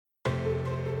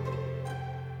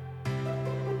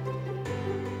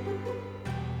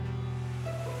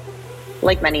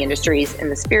like many industries, in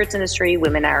the spirits industry,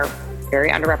 women are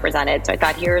very underrepresented. So I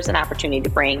thought here's an opportunity to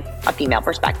bring a female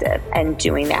perspective, and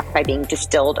doing that by being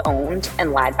distilled, owned,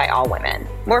 and led by all women.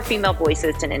 More female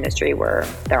voices in an industry where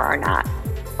there are not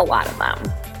a lot of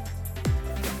them.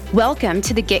 Welcome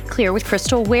to the Get Clear with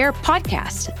Crystal Ware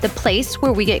podcast, the place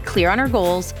where we get clear on our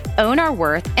goals, own our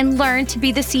worth, and learn to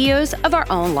be the CEOs of our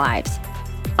own lives.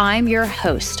 I'm your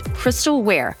host, Crystal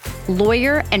Ware,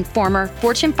 lawyer and former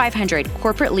Fortune 500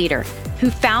 corporate leader who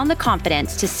found the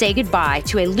confidence to say goodbye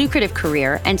to a lucrative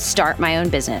career and start my own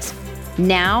business.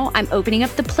 Now I'm opening up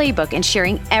the playbook and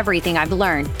sharing everything I've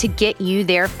learned to get you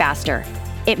there faster.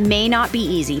 It may not be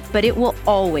easy, but it will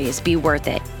always be worth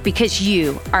it because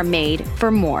you are made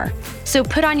for more. So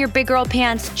put on your big girl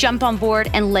pants, jump on board,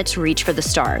 and let's reach for the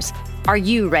stars. Are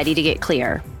you ready to get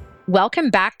clear? Welcome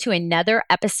back to another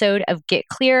episode of Get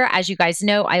Clear. As you guys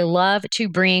know, I love to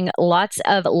bring lots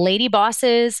of lady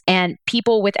bosses and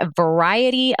people with a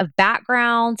variety of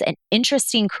backgrounds and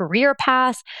interesting career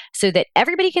paths so that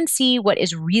everybody can see what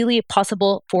is really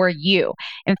possible for you.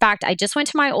 In fact, I just went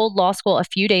to my old law school a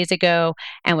few days ago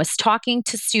and was talking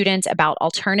to students about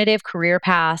alternative career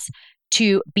paths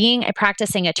to being a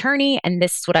practicing attorney. And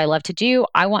this is what I love to do.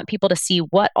 I want people to see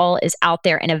what all is out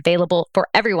there and available for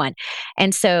everyone.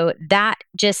 And so that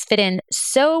just fit in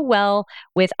so well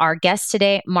with our guest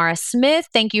today, Mara Smith.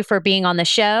 Thank you for being on the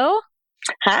show.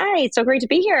 Hi, it's so great to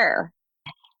be here.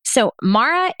 So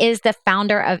Mara is the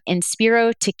founder of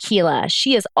Inpiro Tequila.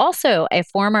 She is also a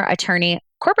former attorney,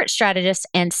 corporate strategist,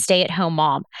 and stay-at-home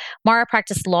mom. Mara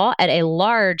practiced law at a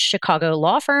large Chicago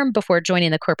law firm before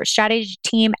joining the corporate strategy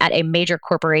team at a major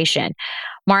corporation.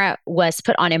 Mara was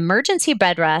put on emergency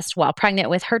bed rest while pregnant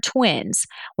with her twins.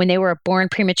 When they were born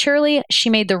prematurely, she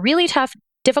made the really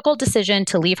difficult decision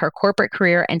to leave her corporate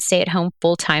career and stay at home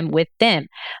full-time with them.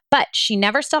 But she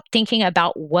never stopped thinking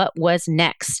about what was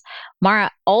next.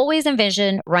 Mara always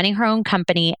envisioned running her own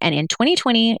company, and in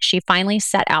 2020, she finally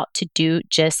set out to do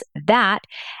just that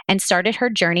and started her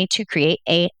journey to create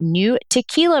a new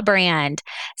tequila brand.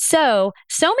 So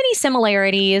many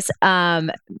similarities. I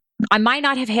might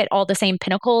not have hit all the same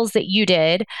pinnacles that you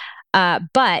did,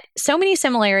 but so many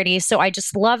similarities. So I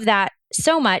just love that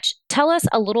so much. Tell us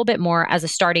a little bit more as a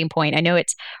starting point. I know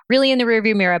it's really in the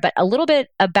rearview mirror, but a little bit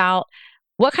about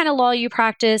what kind of law you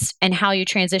practice and how you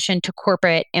transitioned to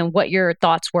corporate and what your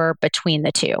thoughts were between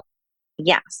the two.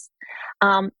 Yes.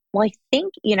 Well, I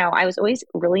think, I was always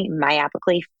really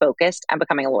myopically focused on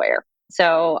becoming a lawyer.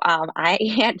 So I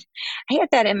had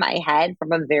that in my head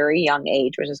from a very young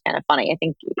age, which is kind of funny. I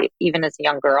think even as a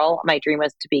young girl, my dream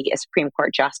was to be a Supreme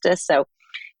Court justice. So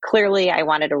clearly I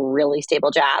wanted a really stable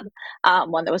job,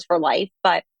 one that was for life.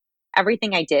 But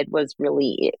everything I did was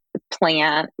really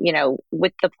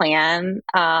with the plan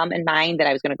in mind that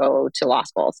I was going to go to law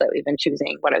school. So even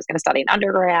choosing what I was going to study in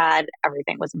undergrad,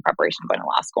 everything was in preparation for going to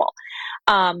law school.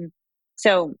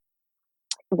 So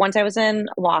once I was in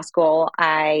law school,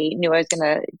 I knew I was going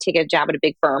to take a job at a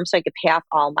big firm so I could pay off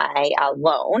all my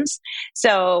loans.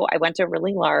 So I went to a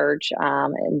really large,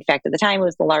 in fact, at the time, it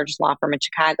was the largest law firm in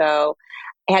Chicago.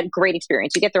 I had great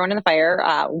experience. You get thrown in the fire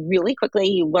really quickly.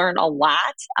 You learn a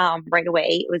lot right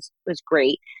away. It was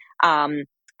great.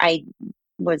 I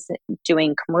was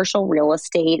doing commercial real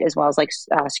estate as well as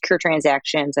secure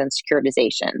transactions and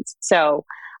securitizations. So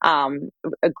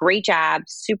a great job,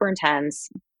 super intense.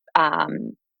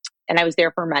 And I was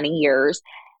there for many years.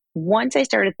 Once I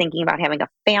started thinking about having a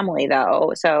family,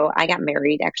 though, so I got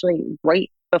married actually right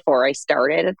before I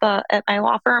started at my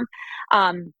law firm.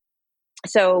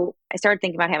 So I started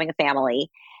thinking about having a family.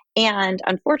 And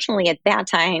unfortunately, at that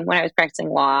time, when I was practicing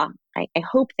law, I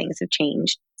hope things have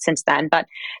changed since then, but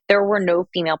there were no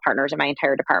female partners in my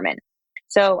entire department.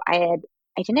 So I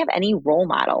didn't have any role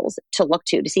models to look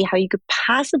to see how you could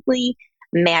possibly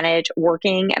manage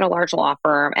working at a large law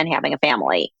firm and having a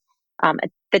family.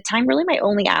 At the time, really my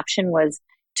only option was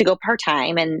to go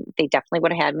part-time, and they definitely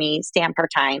would have had me stay on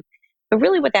part-time. But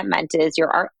really what that meant is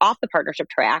you're off the partnership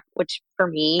track, which for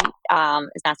me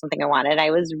is not something I wanted. I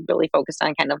was really focused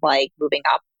on kind of moving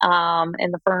up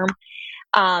in the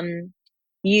firm.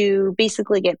 You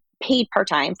basically get paid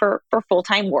part-time for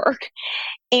full-time work.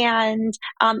 And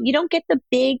you don't get the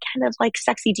big kind of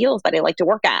sexy deals that I like to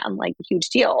work on, like huge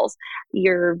deals.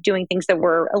 You're doing things that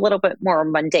were a little bit more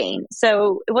mundane.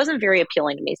 So it wasn't very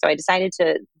appealing to me. So I decided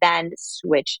to then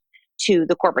switch to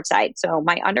the corporate side. So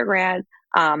my undergrad,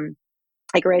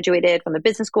 I graduated from the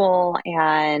business school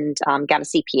and got a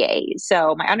CPA.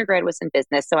 So my undergrad was in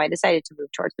business. So I decided to move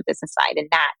towards the business side and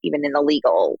not even in the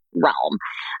legal realm.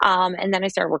 And then I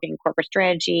started working in corporate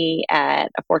strategy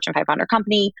at a Fortune 500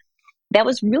 company. That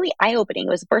was really eye-opening. It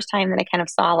was the first time that I kind of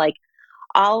saw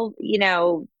all,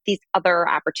 these other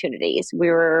opportunities. We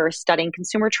were studying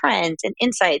consumer trends and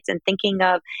insights and thinking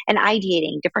of and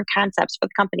ideating different concepts for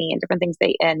the company and different things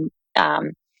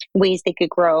um, ways they could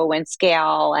grow and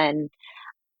scale. And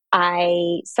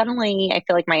I feel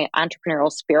like my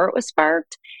entrepreneurial spirit was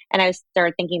sparked, and I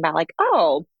started thinking about like,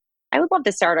 oh, I would love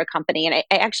to start a company. And I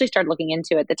actually started looking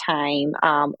into at the time,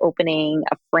 opening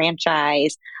a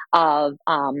franchise of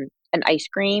an ice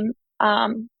cream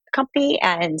company,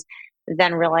 and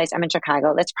then realized I'm in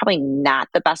Chicago. That's probably not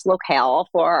the best locale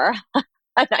for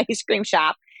an ice cream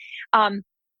shop. Um,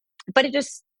 but it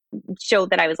just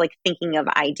showed that I was like thinking of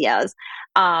ideas.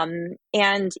 And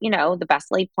the best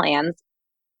laid plans,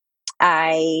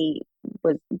 I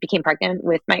became pregnant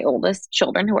with my oldest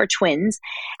children, who are twins,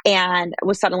 and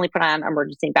was suddenly put on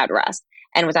emergency bed rest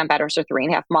and was on bed rest for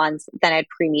 3.5 months. Then I had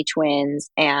preemie twins,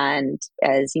 and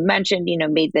as you mentioned,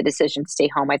 made the decision to stay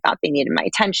home. I thought they needed my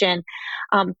attention.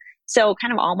 So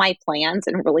kind of all my plans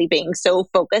and really being so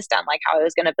focused on like how I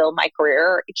was going to build my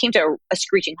career, it came to a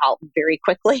screeching halt very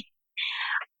quickly.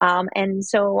 And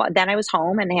so then I was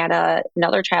home and had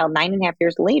another child 9.5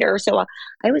 years later. So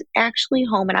I was actually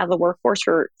home and out of the workforce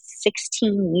for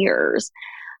 16 years.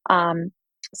 Um,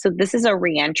 so this is a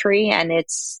reentry, and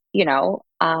it's,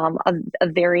 a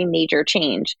very major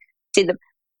change. See,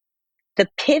 the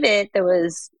pivot that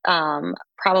was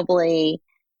probably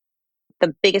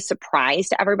the biggest surprise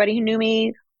to everybody who knew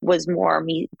me was more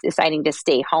me deciding to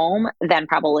stay home than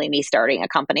probably me starting a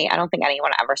company. I don't think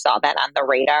anyone ever saw that on the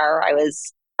radar. I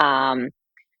was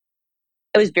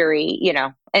very,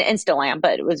 and still am,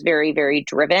 but it was very, very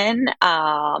driven,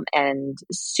 and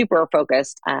super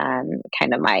focused on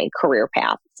kind of my career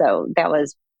path. So that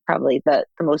was probably the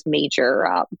most major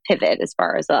pivot as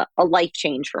far as a life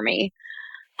change for me.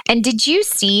 And did you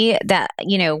see that,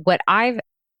 what I've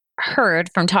heard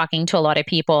from talking to a lot of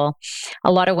people,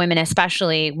 a lot of women,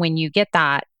 especially when you get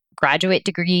that graduate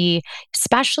degree,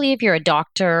 especially if you're a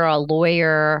doctor, a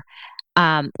lawyer,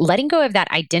 letting go of that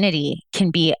identity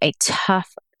can be a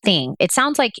tough thing. It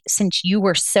sounds like since you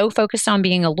were so focused on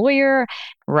being a lawyer,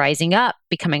 rising up,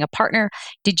 becoming a partner,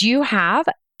 did you have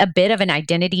a bit of an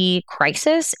identity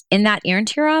crisis in that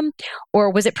interim?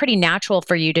 Or was it pretty natural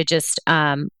for you to just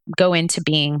go into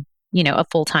being, a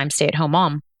full-time stay-at-home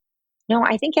mom? No,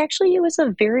 I think actually it was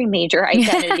a very major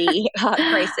identity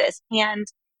crisis. And,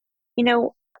 you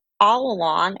know, all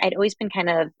along, I'd always been kind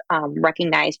of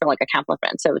recognized for like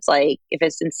accomplishments. So it's like if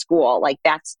it's in school, like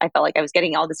I felt like I was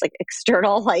getting all this like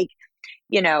external, like,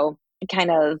 you know,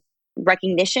 kind of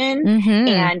recognition. Hmm.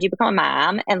 And you become a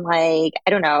mom, and like, I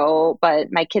don't know, but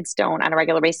my kids don't on a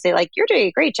regular basis say, like, you're doing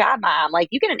a great job, mom. Like,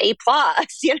 you get an A+,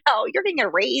 you're getting a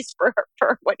raise for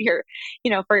what you're,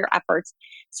 for your efforts.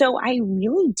 So I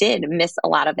really did miss a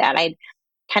lot of that. I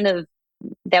kind of,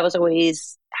 that was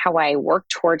always how I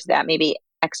worked towards that, maybe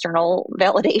external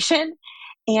validation.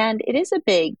 And it is a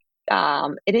big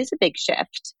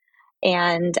shift.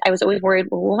 And I was always worried,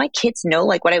 well, will my kids know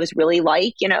like what I was really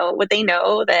like? Would they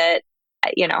know that,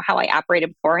 how I operated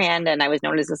beforehand? And I was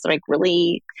known as this like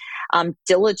really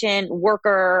diligent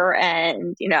worker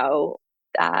and,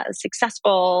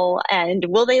 successful. And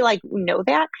will they like know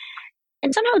that?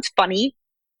 And somehow it's funny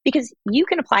because you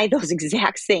can apply those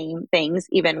exact same things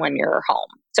even when you're home.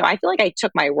 So I feel like I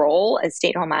took my role as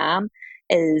stay-at-home mom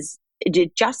as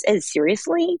just as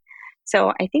seriously.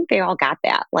 So I think they all got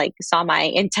that, like saw my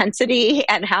intensity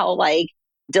and how like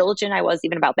diligent I was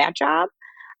even about that job.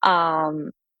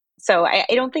 Um, so I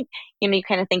don't think, you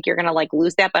kind of think you're going to like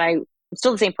lose that, but I'm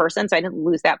still the same person. So I didn't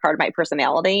lose that part of my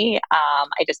personality. I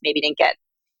just maybe didn't get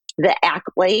the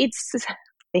accolades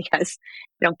because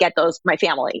I don't get those from my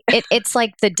family. It's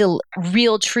like the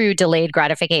real true delayed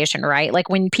gratification, right? Like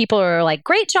when people are like,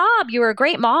 great job, you were a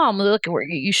great mom. Look,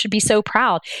 you should be so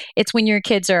proud. It's when your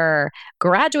kids are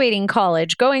graduating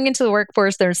college, going into the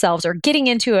workforce themselves, or getting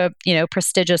into a,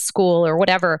 prestigious school or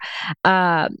whatever.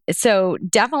 So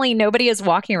definitely nobody is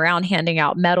walking around handing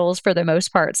out medals for the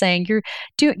most part saying,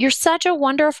 you're such a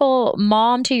wonderful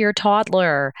mom to your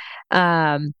toddler.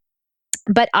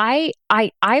 But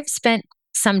I've spent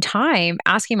some time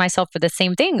asking myself for the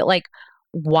same thing. Like,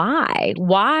 why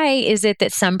is it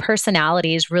that some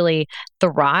personalities really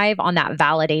thrive on that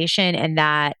validation and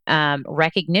that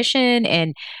recognition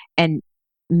and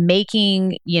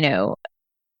making,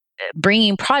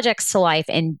 bringing projects to life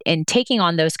and taking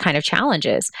on those kind of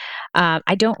challenges?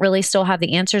 I don't really still have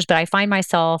the answers, but I find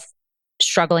myself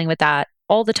struggling with that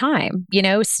all the time,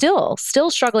 still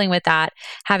struggling with that,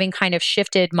 having kind of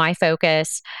shifted my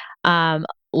focus.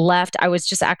 left. I was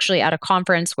just actually at a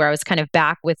conference where I was kind of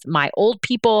back with my old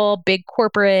people, big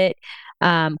corporate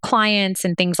clients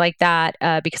and things like that,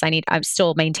 because I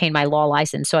still maintain my law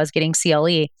license. So I was getting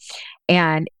CLE,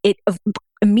 and it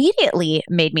immediately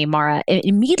made me, Mara, it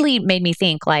immediately made me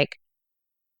think like,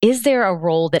 is there a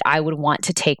role that I would want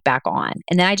to take back on?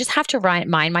 And then I just have to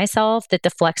remind myself that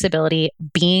the flexibility,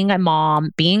 being a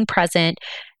mom, being present,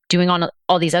 doing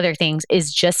all these other things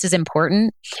is just as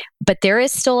important. But there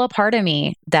is still a part of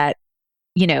me that,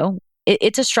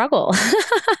 it's a struggle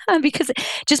because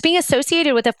just being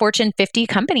associated with a Fortune 50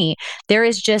 company, there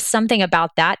is just something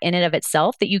about that in and of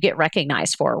itself that you get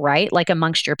recognized for, right? Like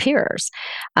amongst your peers.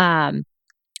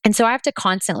 And so I have to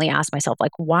constantly ask myself,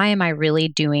 like, why am I really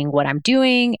doing what I'm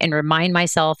doing, and remind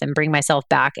myself and bring myself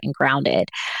back and grounded.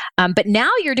 But now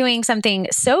you're doing something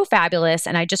so fabulous.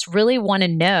 And I just really want to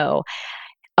know,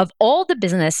 of all the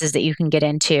businesses that you can get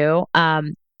into,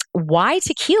 why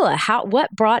tequila?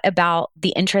 What brought about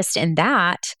the interest in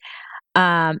that?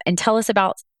 And tell us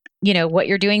about, what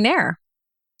you're doing there.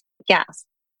 Yes.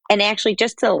 And actually,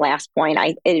 just to the last point,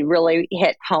 it really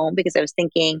hit home because I was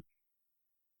thinking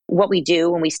what we do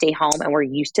when we stay home and we're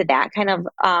used to that kind of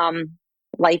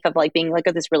life of like being like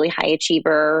this really high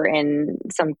achiever and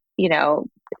some,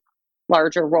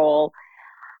 larger role.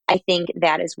 I think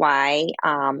that is why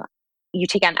you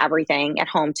take on everything at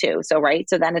home too. So, right.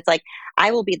 So then it's like,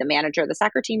 I will be the manager of the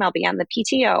soccer team. I'll be on the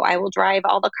PTO. I will drive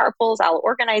all the carpools. I'll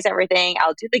organize everything.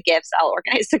 I'll do the gifts. I'll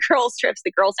organize the girls' trips,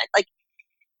 the girls' night, like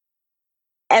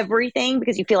everything,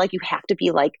 because you feel like you have to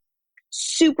be like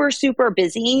super, super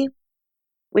busy,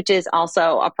 which is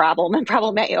also a problem and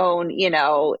problem my own,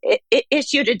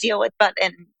 issue to deal with. But,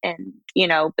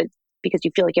 but because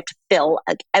you feel like you have to fill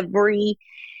like every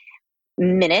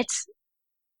minute,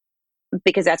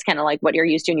 because that's kind of like what you're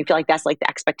used to. And you feel like that's like the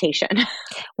expectation.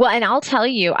 Well, and I'll tell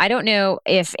you, I don't know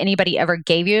if anybody ever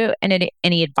gave you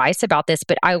any advice about this,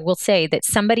 but I will say that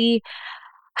somebody,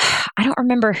 I don't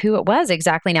remember who it was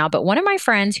exactly now, but one of my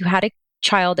friends who had a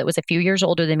child that was a few years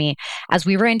older than me, as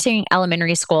we were entering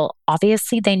elementary school,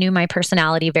 obviously they knew my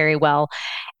personality very well.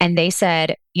 And they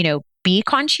said, be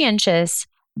conscientious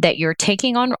that you're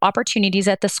taking on opportunities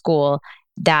at the school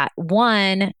that,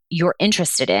 one, you're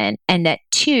interested in, and that,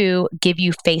 two, give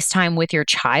you face time with your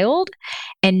child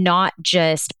and not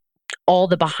just all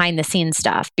the behind the scenes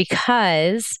stuff.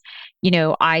 Because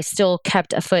I still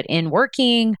kept a foot in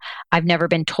working. I've never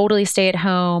been totally stay at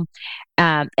home.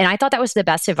 And I thought that was the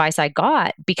best advice I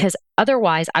got, because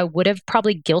otherwise I would have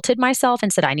probably guilted myself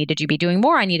and said, I needed to be doing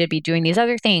more. I need to be doing these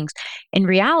other things. In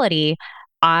reality,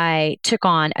 I took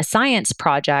on a science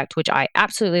project, which I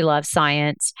absolutely love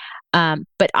science.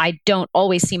 But I don't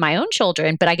always see my own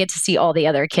children, but I get to see all the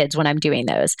other kids when I'm doing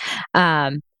those.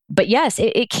 But yes,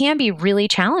 it can be really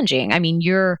challenging. I mean,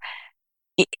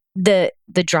 the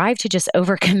drive to just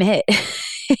overcommit.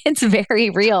 It's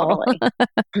very real. Totally.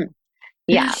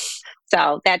 Yeah.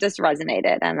 So that just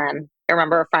resonated. And then I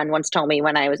remember a friend once told me,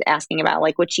 when I was asking about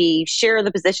like, would she share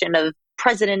the position of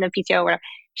president of PTO or whatever,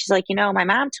 she's like, my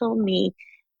mom told me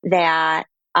that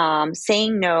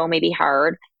saying no may be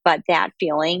hard, but that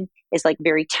feeling is like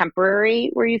very temporary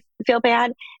where you feel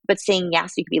bad, but saying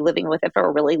yes, you could be living with it for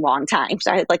a really long time.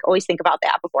 So I like always think about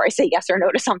that before I say yes or no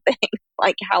to something,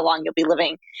 like how long you'll be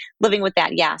living with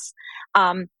that yes.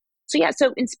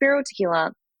 So Inspiro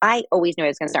Tequila, I always knew I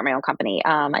was going to start my own company.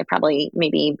 I probably,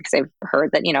 maybe because I've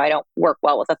heard that, I don't work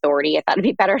well with authority. I thought it'd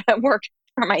be better to work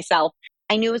for myself.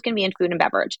 I knew it was going to be in food and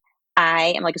beverage.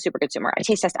 I am like a super consumer. I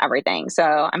taste test everything. So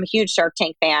I'm a huge Shark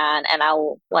Tank fan, and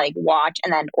I'll like watch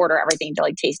and then order everything to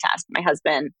like taste test. My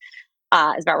husband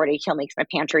is about ready to kill me because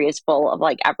my pantry is full of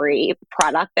like every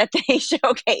product that they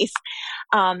showcase.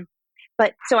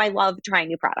 But so I love trying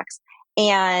new products.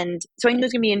 And so I knew it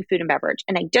was going to be in food and beverage.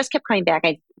 And I just kept coming back.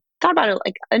 I thought about it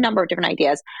like a number of different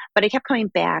ideas, but I kept coming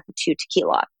back to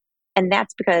tequila. And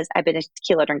that's because I've been a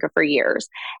tequila drinker for years.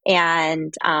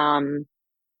 And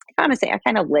honestly, I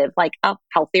kind of live like a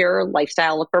healthier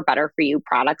lifestyle, look for better for you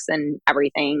products and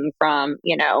everything from,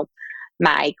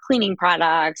 my cleaning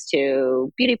products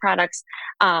to beauty products,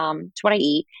 to what I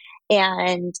eat.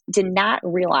 And did not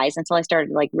realize until I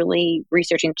started like really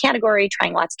researching the category,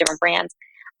 trying lots of different brands.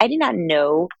 I did not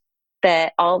know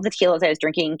that all of the tequilas I was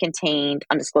drinking contained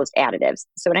undisclosed additives.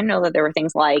 So I didn't know that there were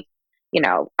things like,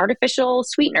 artificial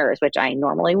sweeteners, which I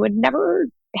normally would never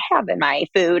have in my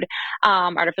food,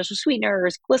 artificial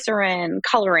sweeteners, glycerin,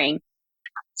 coloring.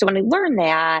 So when I learned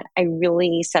that, I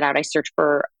really set out, I searched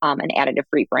for an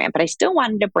additive-free brand, but I still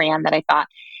wanted a brand that I thought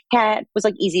was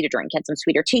like easy to drink, had some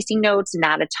sweeter tasting notes,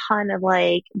 not a ton of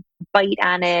like bite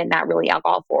on it, not really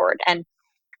alcohol forward. And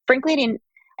frankly,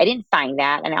 I didn't find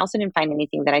that. And I also didn't find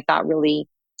anything that I thought really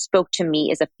spoke to me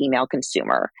as a female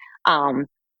consumer.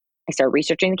 I started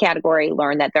researching the category,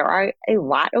 learned that there are a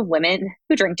lot of women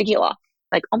who drink tequila.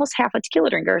 Like almost half of tequila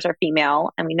drinkers are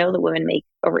female, and we know that women make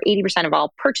over 80% of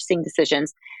all purchasing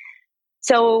decisions.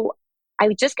 So I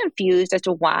was just confused as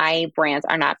to why brands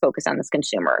are not focused on this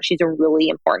consumer. She's a really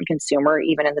important consumer,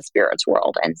 even in the spirits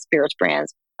world, and spirits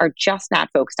brands are just not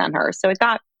focused on her. So I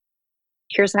thought,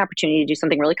 here's an opportunity to do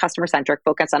something really customer centric,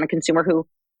 focus on a consumer who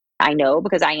I know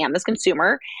because I am this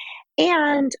consumer,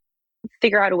 and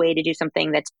figure out a way to do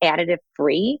something that's additive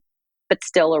free, but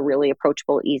still a really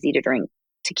approachable, easy to drink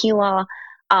tequila.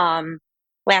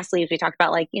 Lastly, as we talked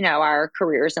about, like, our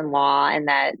careers in law, and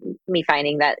that me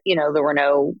finding that, there were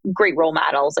no great role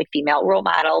models, like female role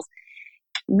models.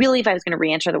 Really, if I was going to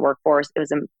re-enter the workforce, it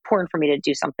was important for me to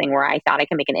do something where I thought I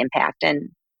could make an impact. And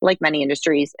like many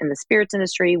industries in the spirits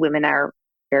industry, women are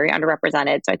very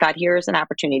underrepresented. So I thought, here's an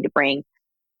opportunity to bring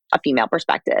a female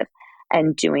perspective,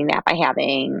 and doing that by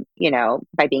having,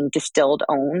 by being distilled,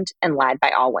 owned, and led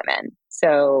by all women.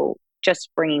 So just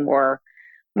bringing more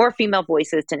female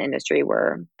voices to an industry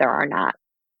where there are not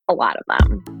a lot of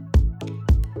them.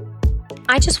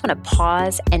 I just want to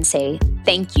pause and say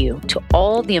thank you to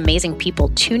all the amazing people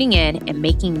tuning in and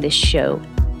making this show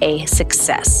a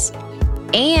success.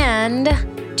 And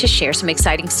to share some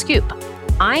exciting scoop,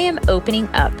 I am opening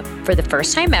up for the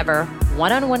first time ever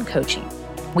one-on-one coaching.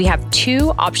 We have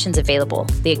 2 options available: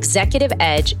 the Executive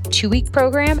Edge 2-week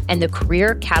program and the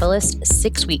Career Catalyst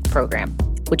 6-week program,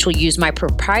 which will use my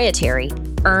proprietary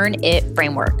Earn It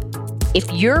framework.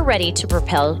 If you're ready to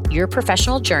propel your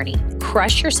professional journey,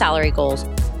 crush your salary goals,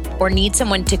 or need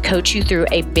someone to coach you through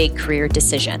a big career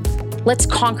decision, let's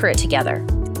conquer it together.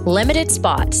 Limited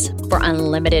spots for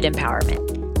unlimited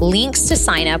empowerment. Links to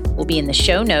sign up will be in the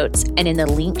show notes and in the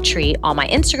link tree on my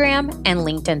Instagram and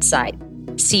LinkedIn site.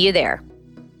 See you there.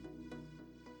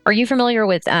 Are you familiar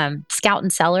with Scout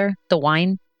and Cellar, the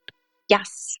wine?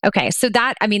 Yes. Okay. So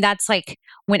that's like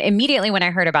when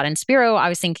I heard about Inpiro, I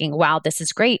was thinking, wow, this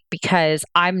is great, because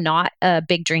I'm not a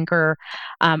big drinker.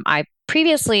 I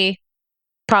previously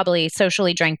probably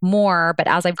socially drank more, but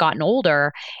as I've gotten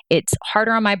older, it's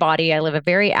harder on my body. I live a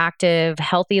very active,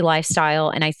 healthy lifestyle,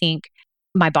 and I think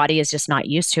my body is just not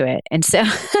used to it. And so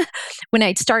when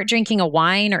I start drinking a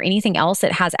wine or anything else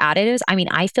that has additives,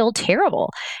 I feel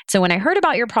terrible. So when I heard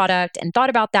about your product and thought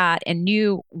about that and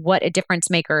knew what a difference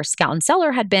maker Scout and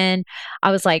Cellar had been, I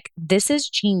was like, this is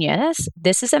genius.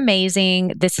 This is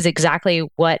amazing. This is exactly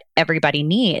what everybody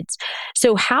needs.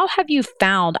 So how have you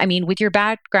found, with your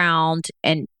background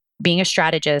and being a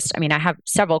strategist, I have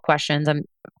several questions,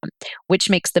 which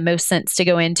makes the most sense to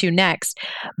go into next.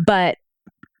 But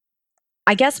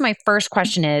I guess my first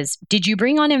question is, did you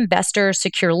bring on investors,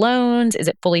 secure loans? Is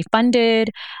it fully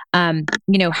funded?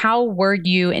 How were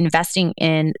you investing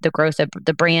in the growth of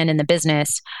the brand and the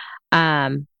business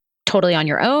totally on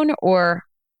your own, or,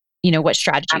 what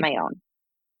strategy? On my own.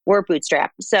 We're bootstrapped.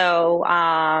 So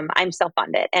I'm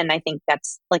self-funded. And I think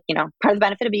that's part of the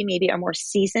benefit of being maybe a more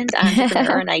seasoned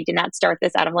entrepreneur. And I did not start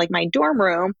this out of my dorm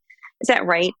room. Is that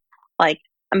right?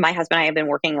 My husband and I have been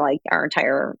working our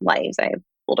entire lives. I have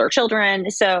older children.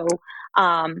 So,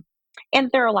 and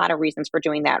there are a lot of reasons for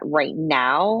doing that right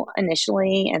now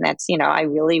initially. And that's, I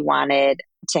really wanted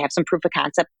to have some proof of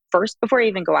concept first before I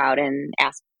even go out and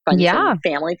ask friends and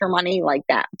family for money. Like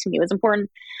that to me was important.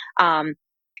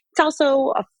 It's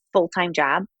also a full-time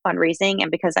job, fundraising. And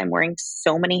because I'm wearing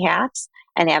so many hats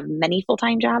and have many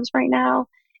full-time jobs right now,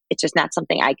 it's just not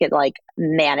something I could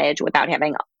manage without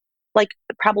having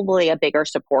probably a bigger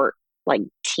support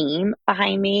team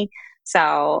behind me.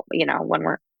 So,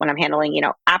 when I'm handling,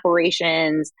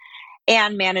 operations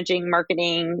and managing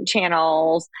marketing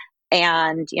channels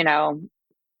and,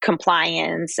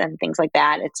 compliance and things like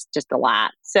that, it's just a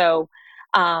lot. So,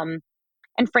 and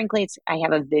frankly, I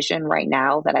have a vision right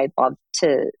now that I'd love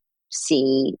to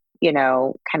see,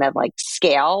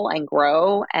 scale and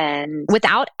grow, and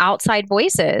without outside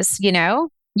voices,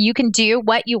 you can do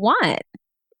what you want.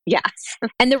 Yes.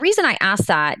 And the reason I ask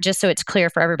that, just so it's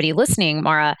clear for everybody listening,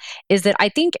 Mara, is that I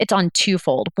think it's on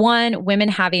twofold. One, women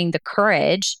having the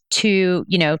courage to,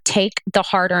 take the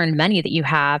hard-earned money that you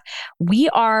have. We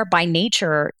are by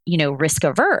nature, risk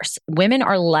averse. Women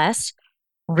are less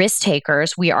risk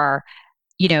takers. We are,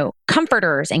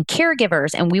 comforters and caregivers.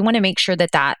 And we want to make sure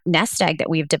that that nest egg that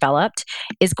we've developed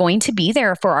is going to be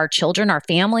there for our children, our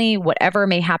family, whatever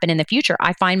may happen in the future.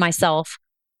 I find myself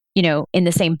in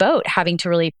the same boat, having to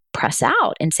really press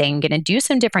out and saying, I'm going to do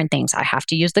some different things. I have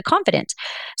to use the confidence.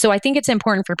 So I think it's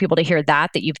important for people to hear that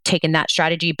you've taken that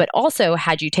strategy, but also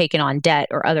had you taken on debt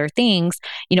or other things,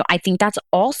 I think that's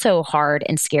also hard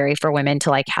and scary for women to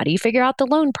like, how do you figure out the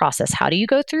loan process? How do you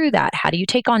go through that? How do you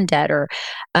take on debt or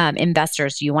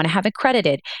investors? Do you want to have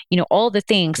accredited, all the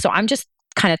things. So I'm just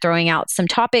kind of throwing out some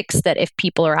topics that if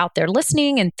people are out there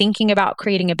listening and thinking about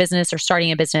creating a business or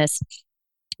starting a business.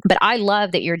 But I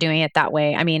love that you're doing it that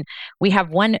way. I mean, we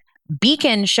have one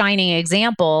beacon shining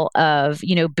example of,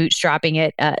 bootstrapping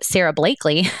it, Sarah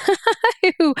Blakely,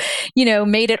 who,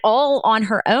 made it all on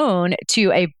her own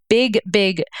to a big,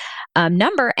 big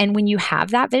number. And when you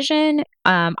have that vision,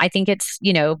 I think it's,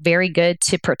 very good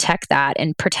to protect that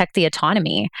and protect the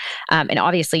autonomy. And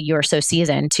obviously you're so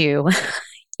seasoned to,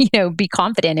 be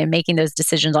confident in making those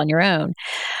decisions on your own.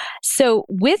 So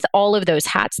with all of those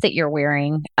hats that you're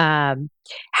wearing,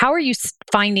 how are you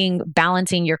finding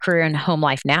balancing your career and home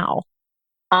life now?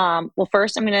 Well,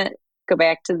 first I'm going to go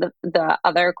back to the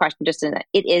other question, just in that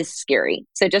it is scary.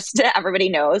 So just so everybody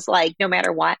knows, like, no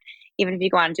matter what, even if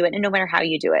you go out and do it, and no matter how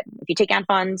you do it, if you take on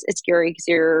funds, it's scary because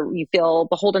you feel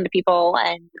beholden to people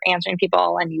and you're answering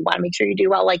people and you want to make sure you do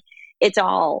well. Like it's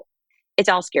all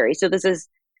scary. So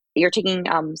you're taking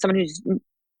someone who's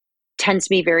tends to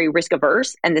be very risk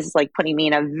averse. And this is like putting me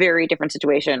in a very different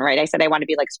situation, right? I said I want to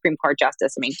be like Supreme Court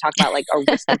justice. I mean, talk about like a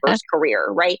risk averse career,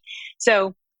 right?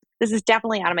 So this is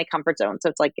definitely out of my comfort zone. So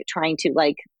it's like trying to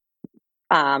like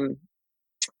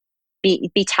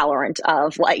be tolerant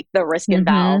of like the risk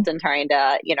involved and trying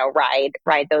to,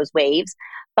 ride those waves.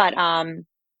 But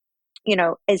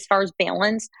as far as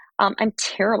balance, I'm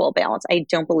terrible at balance. I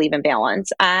don't believe in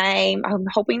balance. I'm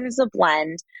hoping there's a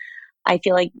blend. I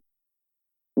feel like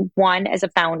one, as a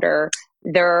founder,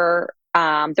 there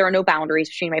are no boundaries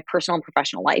between my personal and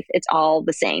professional life. It's all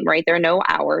the same, right? There are no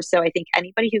hours. So I think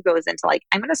anybody who goes into like,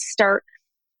 I'm going to start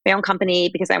my own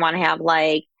company because I want to have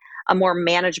like a more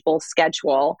manageable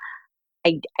schedule.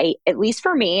 I at least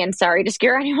for me, and sorry to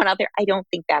scare anyone out there, I don't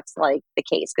think that's like the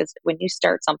case, because when you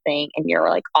start something and you're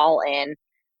like all in,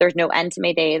 there's no end to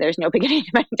my day. There's no beginning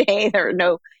to my day. There are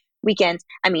no weekends.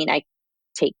 I mean, I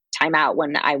take time out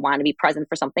when I want to be present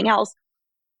for something else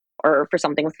or for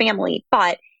something with family,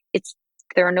 but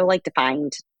there are no like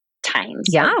defined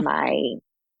times of my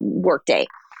work day.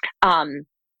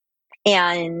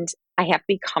 And I have to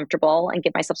be comfortable and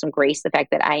give myself some grace, the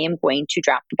fact that I am going to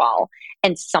drop the ball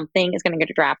and something is going to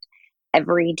get dropped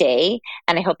every day.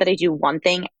 And I hope that I do one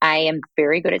thing. I am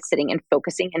very good at sitting and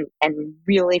focusing and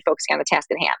really focusing on the task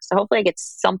at hand. So hopefully I get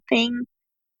something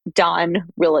done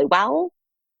really well.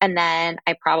 And then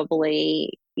I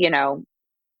probably,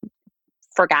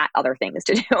 forgot other things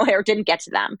to do or didn't get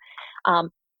to them.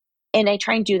 And I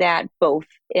try and do that both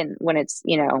when it's,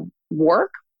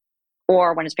 work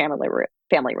or when it's family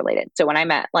related. So when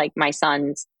I'm at like my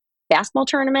son's basketball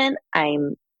tournament,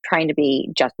 I'm trying to be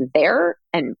just there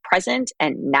and present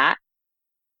and not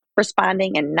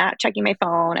responding and not checking my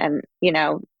phone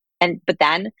but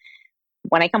then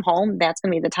when I come home, that's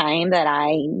going to be the time that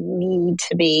I need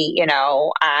to be,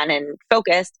 on and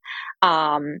focused.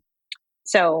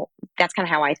 So that's kind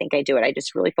of how I think I do it. I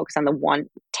just really focus on the one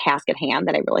task at hand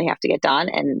that I really have to get done.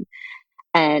 And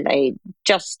I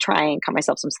just try and cut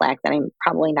myself some slack that I'm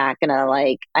probably not going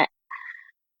to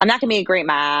I'm not going to be a great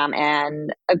mom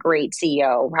and a great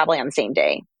CEO probably on the same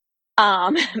day.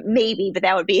 Maybe, but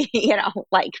that would be,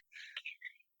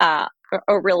 a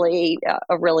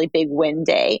really big win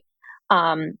day.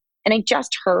 And I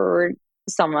just heard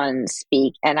someone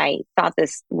speak and I thought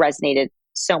this resonated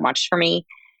so much for me.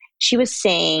 She was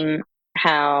saying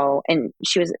and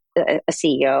she was a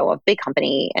CEO of a big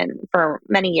company and for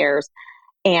many years,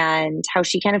 and how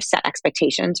she kind of set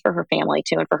expectations for her family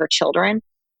too and for her children.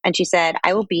 And she said,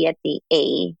 I will be at the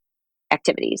A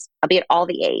activities. I'll be at all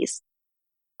the A's.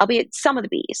 I'll be at some of the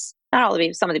B's, not all the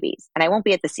B's, some of the B's, and I won't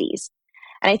be at the C's.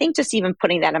 And I think just even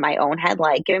putting that in my own head,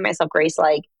 like giving myself grace,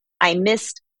 like I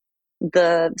missed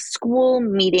the school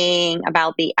meeting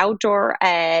about the outdoor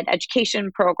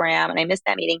education program and I missed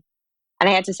that meeting. And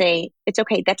I had to say, it's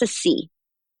okay. That's a C.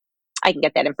 I can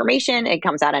get that information. It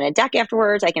comes out on a deck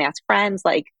afterwards. I can ask friends.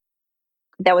 Like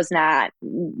that was not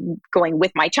going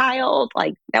with my child.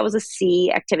 Like that was a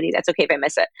C activity. That's okay if I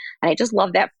miss it. And I just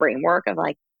love that framework of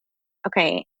like,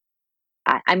 okay,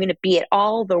 I'm going to be at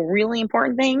all the really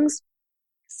important things.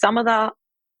 Some of the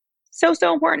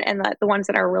so important, and the ones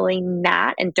that are really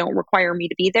not and don't require me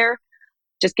to be there.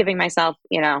 Just giving myself,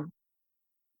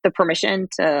 the permission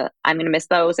I'm going to miss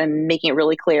those and making it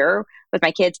really clear with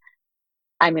my kids.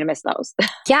 I'm going to miss those.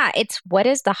 Yeah, it's what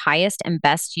is the highest and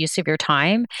best use of your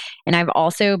time. And I've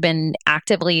also been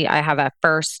actively, I have a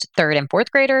first, third, and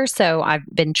fourth grader. So I've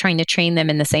been trying to train them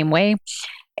in the same way.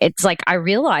 It's like I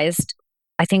realized,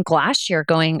 I think last year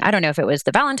going, I don't know if it was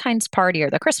the Valentine's party or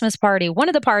the Christmas party, one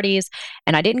of the parties,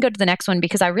 and I didn't go to the next one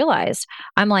because I realized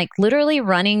I'm like literally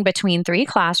running between three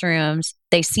classrooms.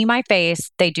 They see my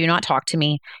face, they do not talk to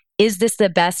me. Is this the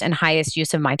best and highest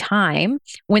use of my time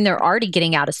when they're already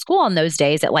getting out of school on those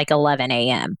days at like 11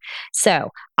 a.m.? So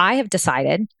I have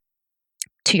decided,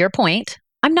 to your point,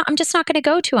 I'm just not going to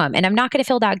go to them and I'm not going to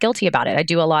feel that guilty about it. I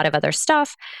do a lot of other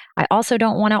stuff. I also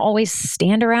don't want to always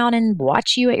stand around and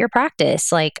watch you at your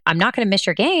practice. Like, I'm not going to miss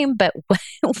your game, but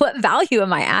what value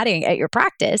am I adding at your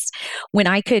practice when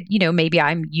I could, maybe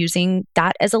I'm using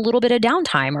that as a little bit of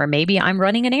downtime, or maybe I'm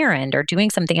running an errand or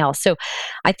doing something else. So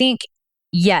I think,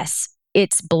 yes,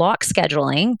 it's block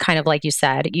scheduling, kind of like you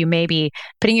said. You may be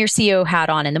putting your CEO hat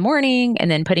on in the morning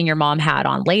and then putting your mom hat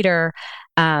on later.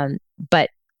 But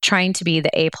trying to be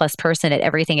the A+ person at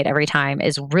everything at every time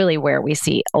is really where we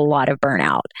see a lot of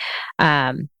burnout.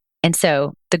 And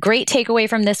so the great takeaway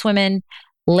from this, women,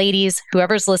 ladies,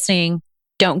 whoever's listening,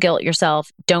 don't guilt yourself.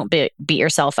 Don't beat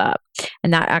yourself up.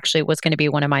 And that actually was going to be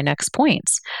one of my next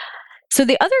points. So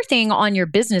the other thing on your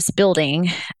business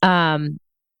building, and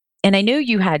I know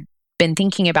you had been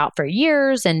thinking about for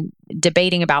years and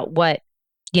debating about what,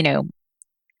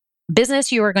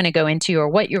 business you were going to go into or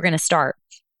what you're going to start.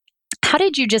 How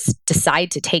did you just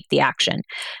decide to take the action?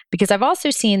 Because I've also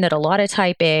seen that a lot of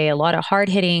type A, a lot of hard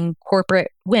hitting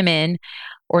corporate women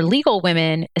or legal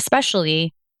women,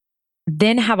 especially,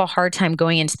 then have a hard time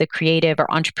going into the creative or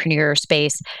entrepreneur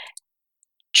space,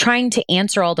 trying to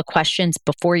answer all the questions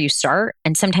before you start.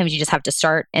 And sometimes you just have to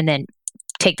start and then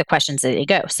take the questions as they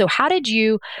go. So how did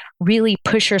you really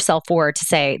push yourself forward to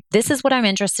say, this is what I'm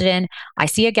interested in. I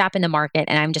see a gap in the market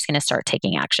and I'm just going to start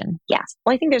taking action? Yes.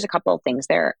 Well, I think there's a couple of things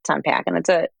there to unpack, and it's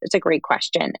a great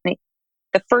question.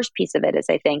 The first piece of it is,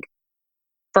 I think,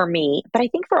 for me, but I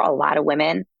think for a lot of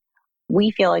women,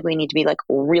 we feel like we need to be like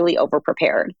really over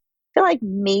prepared. I feel like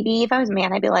maybe if I was a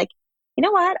man, I'd be like, you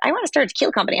know what? I want to start a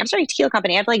tequila company. I'm starting a tequila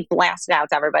company. I'd like blast it out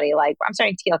to everybody. Like, I'm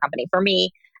starting a tequila company. For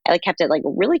me, I like kept it like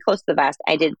really close to the vest.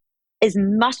 I did as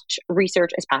much research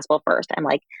as possible first. I'm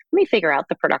like, let me figure out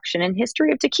the production and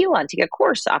history of tequila and take a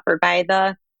course offered by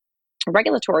the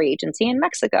regulatory agency in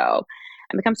Mexico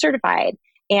and become certified.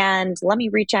 And let me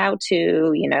reach out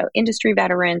to, industry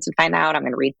veterans and find out. I'm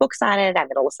going to read books on it. I'm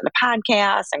going to listen to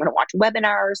podcasts. I'm going to watch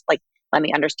webinars. Like, let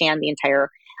me understand the entire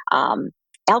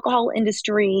alcohol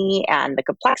industry and the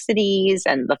complexities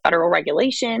and the federal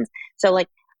regulations. So like,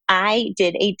 I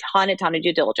did a ton of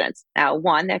due diligence. Now,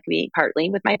 one, that could be partly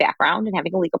with my background and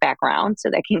having a legal background, so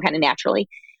that came kind of naturally.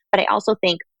 But I also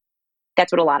think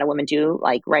that's what a lot of women do.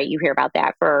 Like, right, you hear about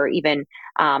that for even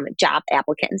job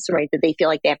applicants, right? That they feel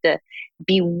like they have to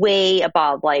be way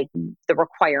above like the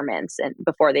requirements and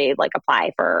before they like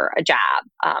apply for a job.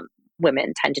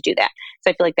 Women tend to do that. So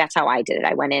I feel like that's how I did it.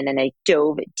 I went in and I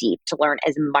dove deep to learn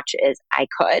as much as I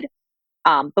could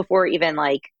before even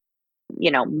like,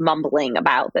 mumbling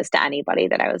about this to anybody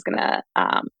that I was going to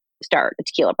start a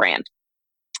tequila brand.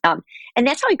 And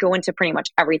that's how I go into pretty much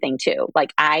everything too.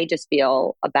 Like, I just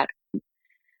feel a better,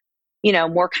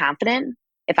 more confident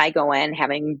if I go in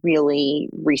having really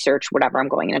researched whatever I'm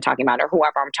going in and talking about, or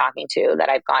whoever I'm talking to, that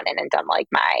I've gone in and done like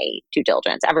my due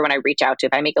diligence. Everyone I reach out to,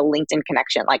 if I make a LinkedIn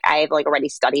connection, like I've like already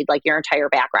studied like your entire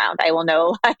background. I will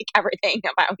know like everything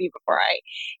about you before I,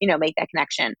 make that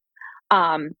connection.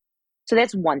 So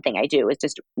that's one thing I do, is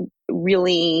just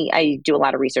really, I do a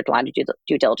lot of research, a lot of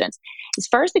due diligence. As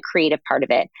far as the creative part of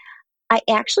it, I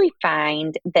actually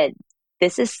find that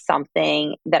this is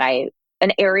something that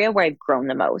an area where I've grown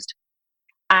the most.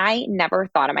 I never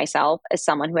thought of myself as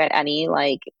someone who had any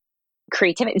like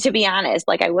creativity, to be honest.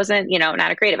 Like, I wasn't,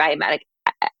 not a creative.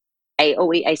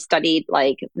 I studied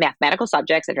like mathematical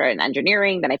subjects. I started in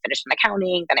engineering, then I finished in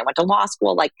accounting, then I went to law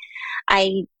school. Like,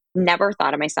 I never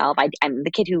thought of myself. I'm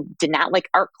the kid who did not like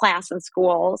art class in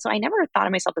school. So I never thought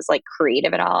of myself as like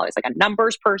creative at all. I was like a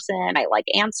numbers person. I like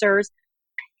answers.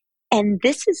 And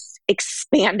this has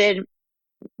expanded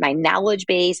my knowledge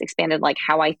base, expanded like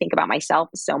how I think about myself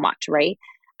so much, right?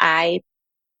 I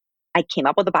came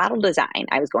up with a bottle design.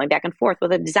 I was going back and forth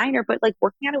with a designer, but like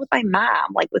working on it with my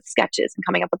mom, like with sketches and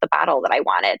coming up with the bottle that I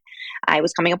wanted. I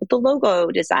was coming up with the logo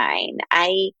design.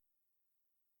 I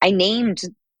named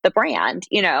the brand,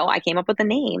 I came up with a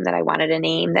name that I wanted, a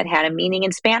name that had a meaning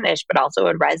in Spanish, but also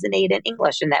would resonate in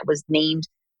English. And that was named,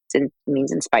 it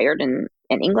means inspired in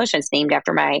English. And it's named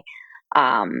after my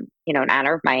in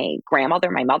honor of my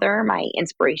grandmother, my mother, my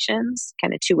inspirations,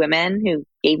 kind of two women who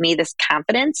gave me this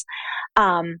confidence.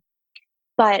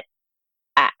 But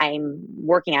I'm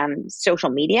working on social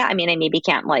media. I mean, I maybe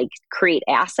can't like create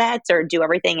assets or do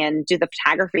everything and do the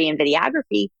photography and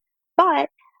videography, but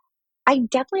I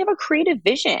definitely have a creative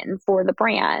vision for the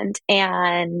brand.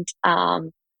 And I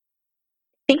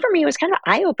think for me, it was kind of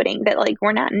eye opening that like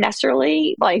we're not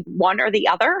necessarily like one or the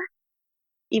other,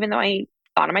 even though I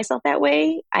thought of myself that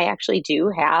way. I actually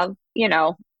do have,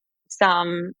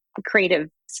 some creative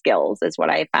skills, is what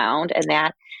I found. And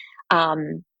that I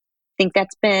think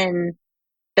that's been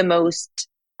the most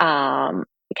kind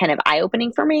of eye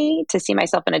opening for me to see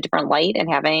myself in a different light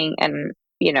and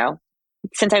you know,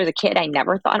 since I was a kid, I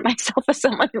never thought of myself as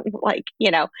someone who like,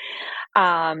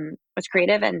 was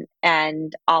creative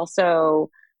and also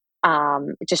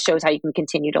it just shows how you can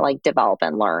continue to like develop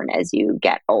and learn as you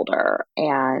get older.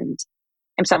 And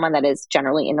I'm someone that is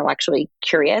generally intellectually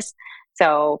curious.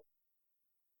 So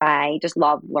I just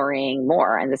love learning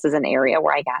more. And this is an area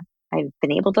where I've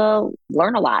been able to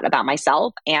learn a lot about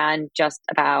myself and just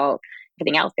about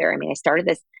everything out there. I mean,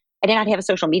 I did not have a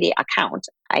social media account.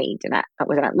 I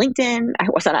wasn't on LinkedIn. I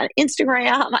wasn't on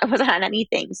Instagram. I wasn't on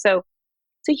anything. So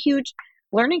it's a huge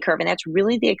learning curve. And that's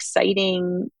really the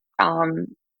exciting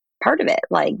part of it,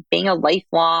 like being a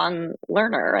lifelong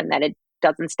learner and that it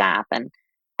doesn't stop. And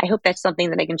I hope that's something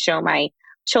that I can show my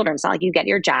children. It's not like you get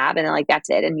your job and then like that's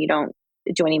it and you don't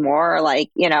do any more, or like,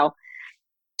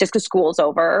 just because school's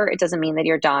over, it doesn't mean that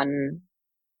you're done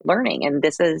learning. And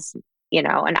this is,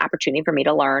 an opportunity for me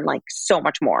to learn like so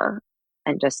much more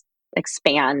and just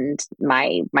expand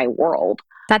my world.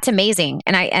 That's amazing.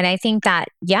 And I think that,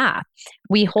 yeah,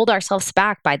 we hold ourselves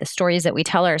back by the stories that we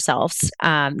tell ourselves,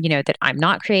 that I'm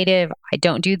not creative. I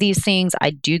don't do these things. I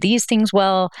do these things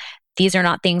well. These are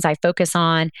not things I focus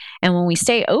on. And when we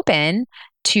stay open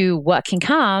to what can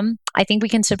come, I think we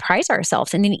can surprise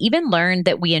ourselves and then even learn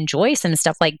that we enjoy some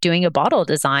stuff like doing a bottle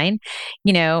design,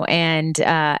 and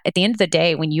at the end of the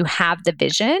day, when you have the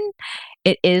vision,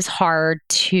 it is hard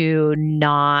to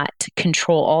not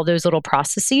control all those little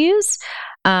processes,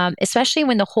 especially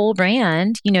when the whole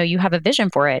brand, you have a vision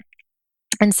for it.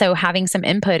 And so having some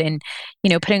input and,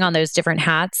 putting on those different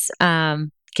hats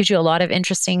gives you a lot of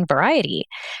interesting variety.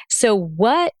 So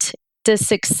what does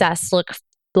success look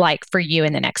like for you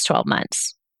in the next 12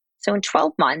 months? So in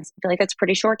 12 months, I feel like that's a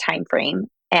pretty short time frame.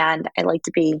 And I like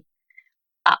to be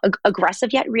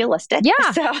aggressive yet realistic.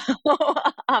 Yeah. So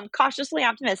I'm cautiously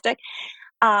optimistic.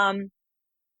 Um,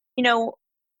 you know,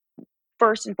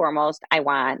 First and foremost, I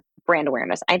want brand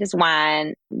awareness. I just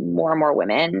want more and more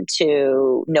women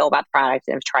to know about the product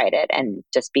and have tried it and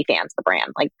just be fans of the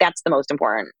brand. Like that's the most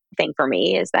important thing for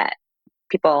me, is that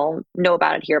people know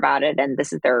about it, hear about it, and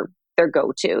this is their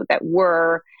go-to, that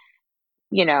we're,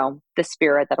 the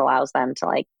spirit that allows them to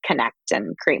like connect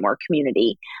and create more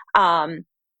community. And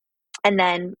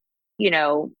then, you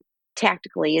know,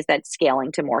 tactically is that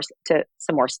scaling to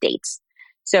some more states.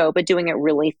 So, but doing it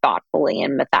really thoughtfully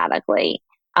and methodically.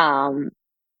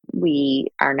 We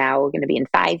are now going to be in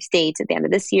 5 states at the end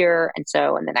of this year. And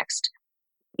so in the next,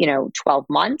 12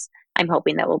 months, I'm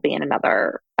hoping that we'll be in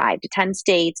another 5 to 10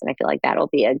 states. And I feel like that'll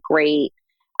be a great,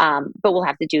 but we'll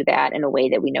have to do that in a way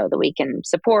that we know that we can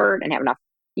support and have enough,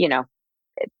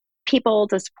 people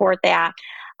to support that,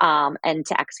 and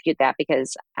to execute that,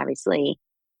 because obviously,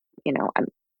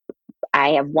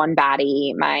 I have one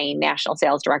body, my national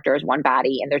sales director is one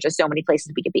body, and there's just so many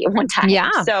places we could be at one time. Yeah.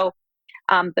 So,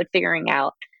 but figuring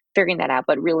that out,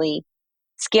 but really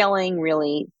scaling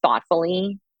really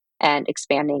thoughtfully and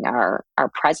expanding our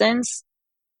presence,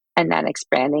 and then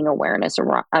expanding awareness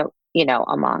around,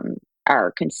 among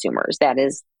our consumers. That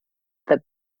is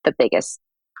the biggest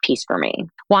piece for me.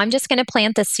 Well, I'm just going to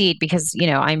plant the seed because,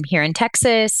 I'm here in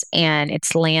Texas and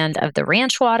it's land of the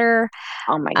ranch water.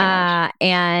 Oh my gosh.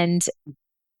 And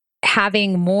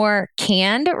having more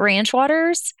canned ranch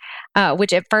waters,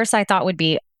 which at first I thought would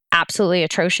be absolutely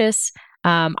atrocious.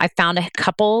 I found a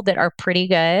couple that are pretty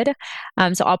good.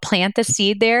 So I'll plant the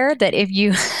seed there that if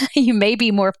you you may be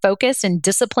more focused and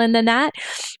disciplined than that,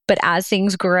 but as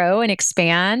things grow and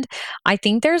expand, I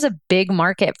think there's a big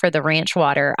market for the ranch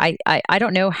water. I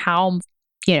don't know how,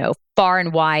 far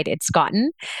and wide it's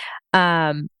gotten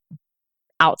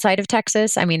outside of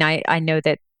Texas. I mean, I know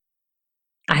that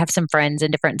I have some friends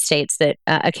in different states that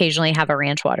occasionally have a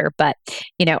ranch water, but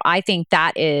I think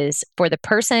that is for the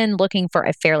person looking for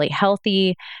a fairly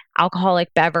healthy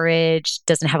alcoholic beverage,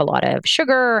 doesn't have a lot of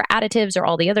sugar or additives or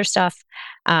all the other stuff.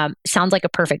 Sounds like a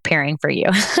perfect pairing for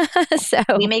you. So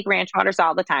we make ranch waters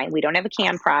all the time. We don't have a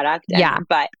canned product, yeah,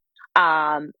 but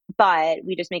But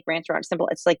we just make ranch water simple.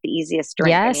 It's like the easiest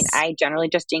drink. I mean, Yes. I generally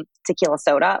just drink tequila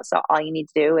soda. So all you need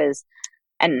to do is,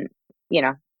 and you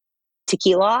know,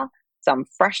 tequila, some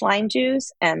fresh lime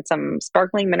juice, and some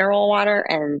sparkling mineral water.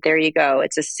 And there you go.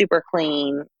 It's a super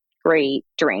clean, great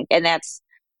drink. And that's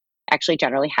actually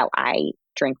generally how I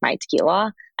drink my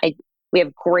tequila. I We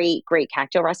have great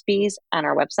cocktail recipes on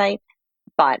our website,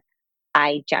 but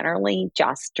I generally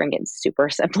just drink it super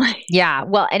simply. Yeah.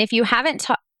 Well, and if you haven't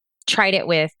tried it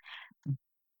with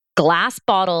glass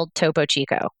bottled Topo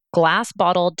Chico. My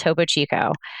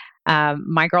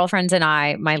girlfriends and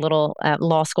I, my little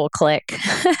law school clique,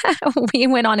 we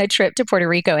went on a trip to Puerto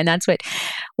Rico, and that's what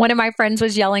one of my friends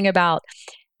was yelling about.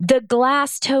 The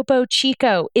glass Topo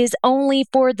Chico is only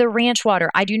for the ranch water.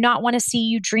 I do not want to see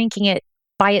you drinking it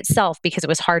by itself because it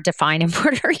was hard to find in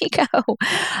Puerto Rico.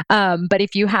 But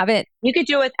if you haven't, You could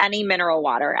do it with any mineral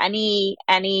water, any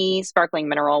sparkling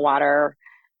mineral water.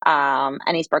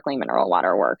 Any sparkling mineral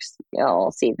water works.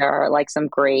 You'll see there are like some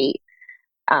great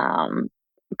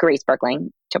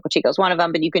sparkling. Topo Chico is one of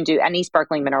them, but you can do any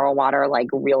sparkling mineral water, like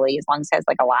really, as long as it has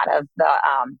like a lot of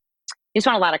you just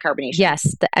want a lot of carbonation.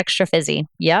 yes, the extra fizzy.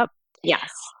 Yep.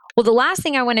 Yes. Well, the last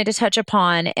thing I wanted to touch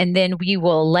upon, and then we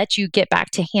will let you get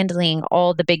back to handling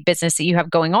all the big business that you have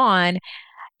going on,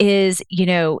 is,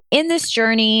 in this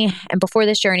journey and before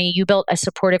this journey, you built a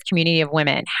supportive community of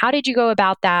women. How did you go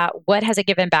about that? What has it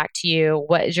given back to you?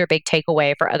 What is your big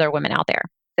takeaway for other women out there?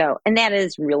 So, and that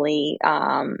is really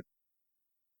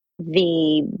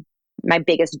the my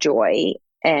biggest joy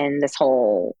in this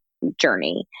whole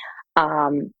journey.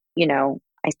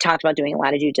 I talked about doing a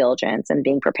lot of due diligence and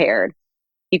being prepared.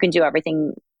 You can do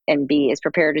everything and be as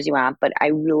prepared as you want, but I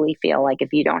really feel like if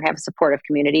you don't have a supportive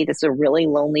community, this is a really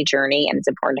lonely journey, and it's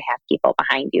important to have people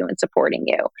behind you and supporting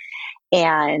you.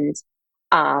 And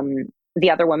the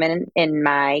other women in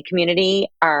my community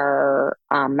are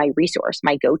my resource,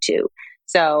 my go-to.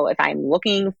 So if I'm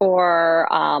looking for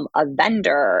a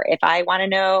vendor, if I want to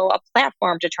know a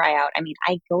platform to try out, I mean,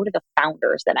 I go to the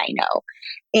founders that I know,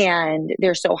 and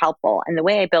they're so helpful. And the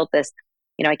way I built this,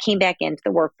 I came back into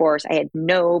the workforce. I had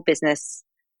no business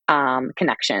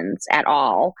connections at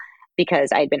all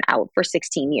because I'd been out for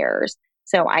 16 years.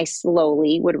 So I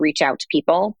slowly would reach out to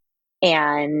people,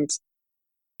 and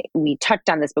we touched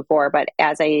on this before, but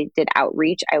as I did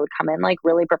outreach, I would come in like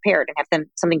really prepared and have them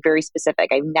something very specific.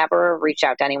 I never reached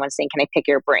out to anyone saying, "Can I pick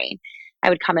your brain?" I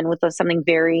would come in with a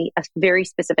very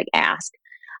specific ask.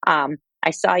 I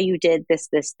saw you did this,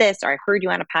 or I heard you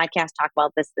on a podcast talk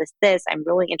about this. I'm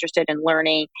really interested in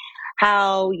learning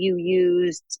how you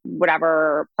used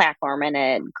whatever platform and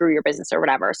it grew your business or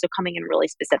whatever. So coming in really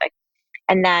specific.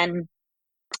 And then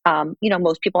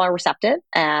most people are receptive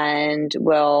and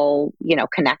will,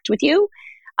 connect with you.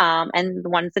 And the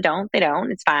ones that don't, they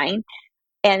don't. It's fine.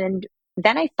 And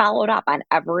then I followed up on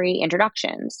every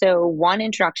introduction. So one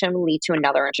introduction will lead to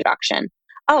another introduction.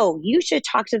 Oh, you should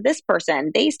talk to this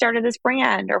person. They started this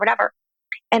brand or whatever.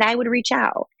 And I would reach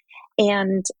out.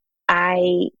 And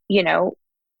I,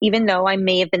 even though I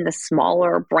may have been the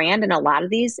smaller brand in a lot of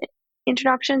these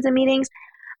introductions and meetings,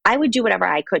 I would do whatever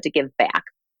I could to give back.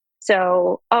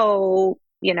 So,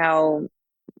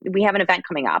 we have an event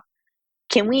coming up.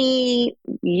 Can we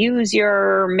use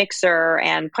your mixer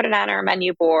and put it on our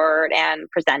menu board and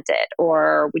present it?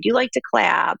 Or would you like to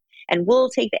collab? And we'll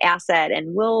take the asset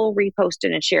and we'll repost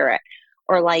it and share it.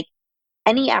 Or like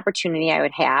any opportunity I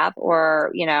would have,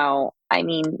 or,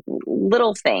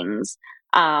 little things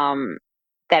that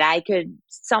I could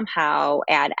somehow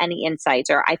add any insights.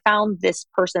 Or I found this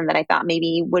person that I thought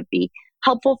maybe would be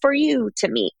helpful for you to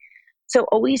meet. So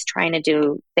always trying to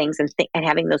do things and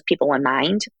having those people in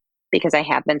mind, because I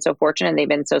have been so fortunate and they've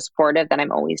been so supportive that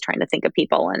I'm always trying to think of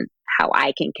people and how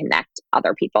I can connect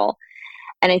other people.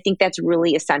 And I think that's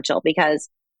really essential, because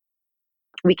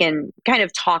we can kind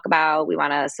of talk about, we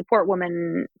want to support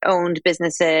women owned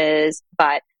businesses,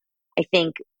 but I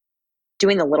think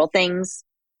doing the little things,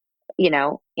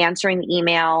 answering the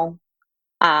email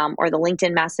or the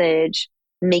LinkedIn message,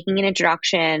 making an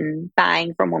introduction,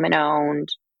 buying from women owned,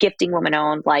 gifting women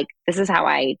owned, like this is how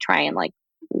I try and like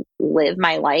live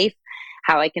my life,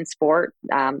 how I can support.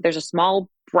 There's a small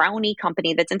brownie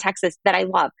company that's in Texas that I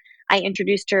love. I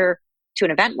introduced her to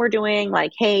an event we're doing,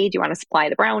 like, hey, do you want to supply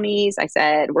the brownies? I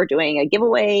said, we're doing a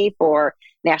giveaway for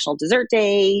National Dessert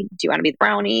Day. Do you want to be the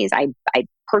brownies? I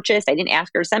purchased, I didn't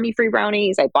ask her to send me free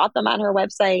brownies. I bought them on her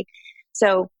website.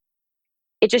 So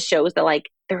it just shows that like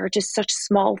there are just such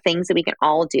small things that we can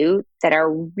all do that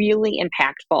are really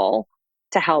impactful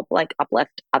to help like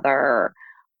uplift other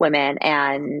women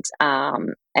and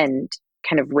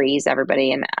kind of raise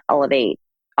everybody and elevate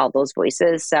all those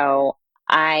voices. So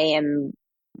I am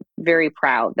very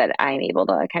proud that I'm able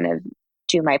to kind of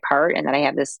do my part and that I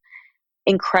have this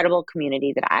incredible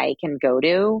community that I can go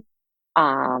to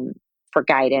um, for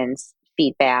guidance,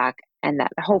 feedback, and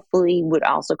that hopefully would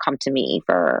also come to me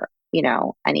for,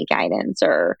 any guidance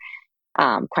or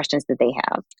questions that they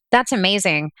have. That's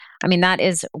amazing. I mean, that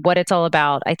is what it's all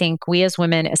about. I think we as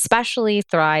women, especially,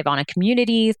 thrive on a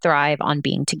community, thrive on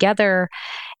being together,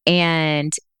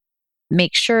 and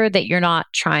make sure that you're not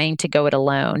trying to go it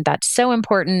alone. That's so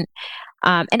important.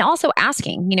 And also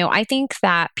asking, I think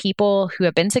that people who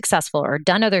have been successful or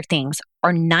done other things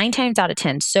are 9 times out of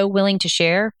 10 so willing to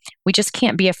share. We just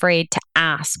can't be afraid to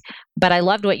ask. But I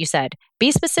loved what you said.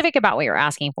 Be specific about what you're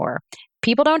asking for.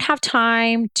 People don't have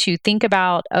time to think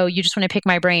about, oh, you just want to pick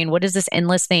my brain. What is this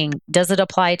endless thing? Does it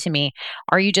apply to me?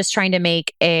 Are you just trying to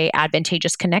make a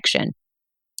advantageous connection?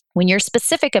 When you're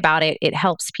specific about it, it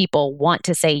helps people want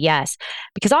to say yes.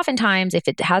 Because oftentimes, if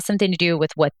it has something to do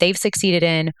with what they've succeeded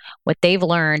in, what they've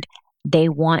learned, they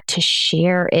want to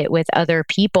share it with other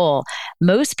people.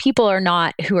 Most people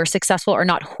who are successful are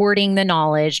not hoarding the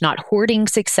knowledge, not hoarding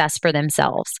success for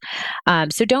themselves.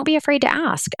 So don't be afraid to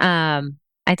ask.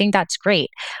 I think that's great.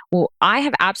 Well, I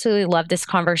have absolutely loved this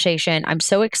conversation. I'm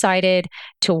so excited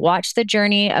to watch the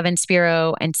journey of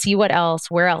Inpiro and see where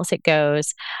else it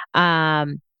goes.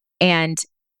 And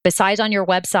besides on your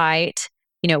website,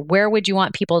 where would you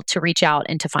want people to reach out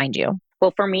and to find you?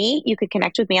 Well, for me, you could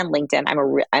connect with me on LinkedIn.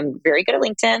 I'm very good at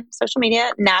LinkedIn, social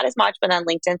media, not as much, but on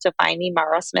LinkedIn. So find me,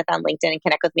 Mara Smith, on LinkedIn and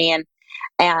connect with me.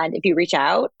 And if you reach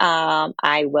out,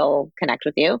 I will connect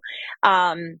with you.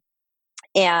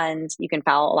 And you can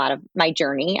follow a lot of my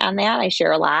journey on that. I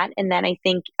share a lot. And then I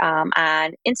think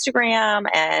on Instagram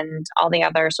and all the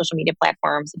other social media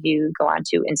platforms, if you go on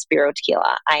to Inpiro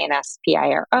Tequila,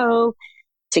 INSPIRO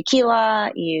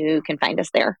Tequila, you can find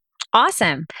us there.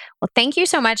 Awesome. Well, thank you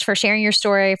so much for sharing your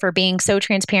story, for being so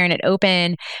transparent and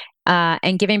open,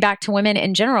 and giving back to women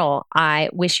in general. I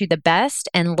wish you the best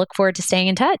and look forward to staying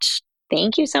in touch.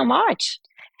 Thank you so much.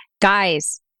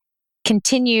 Guys,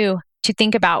 continue to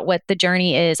think about what the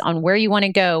journey is on where you want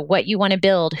to go, what you want to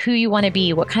build, who you want to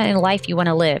be, what kind of life you want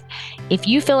to live. If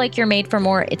you feel like you're made for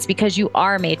more, it's because you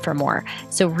are made for more.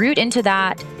 So root into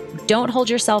that. Don't hold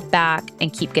yourself back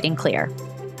and keep getting clear.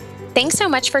 Thanks so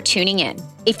much for tuning in.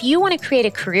 If you want to create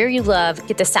a career you love,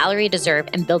 get the salary you deserve,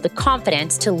 and build the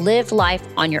confidence to live life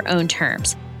on your own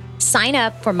terms, sign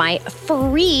up for my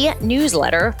free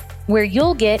newsletter where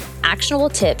you'll get actionable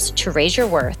tips to raise your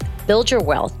worth, build your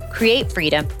wealth, create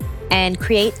freedom, and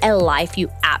create a life you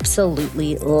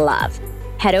absolutely love.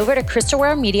 Head over to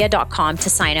crystalwaremedia.com to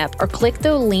sign up or click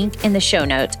the link in the show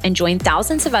notes and join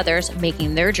thousands of others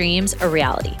making their dreams a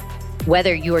reality.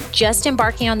 Whether you are just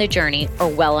embarking on the journey or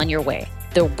well on your way,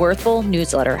 the Worthful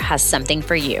newsletter has something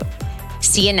for you.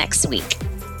 See you next week.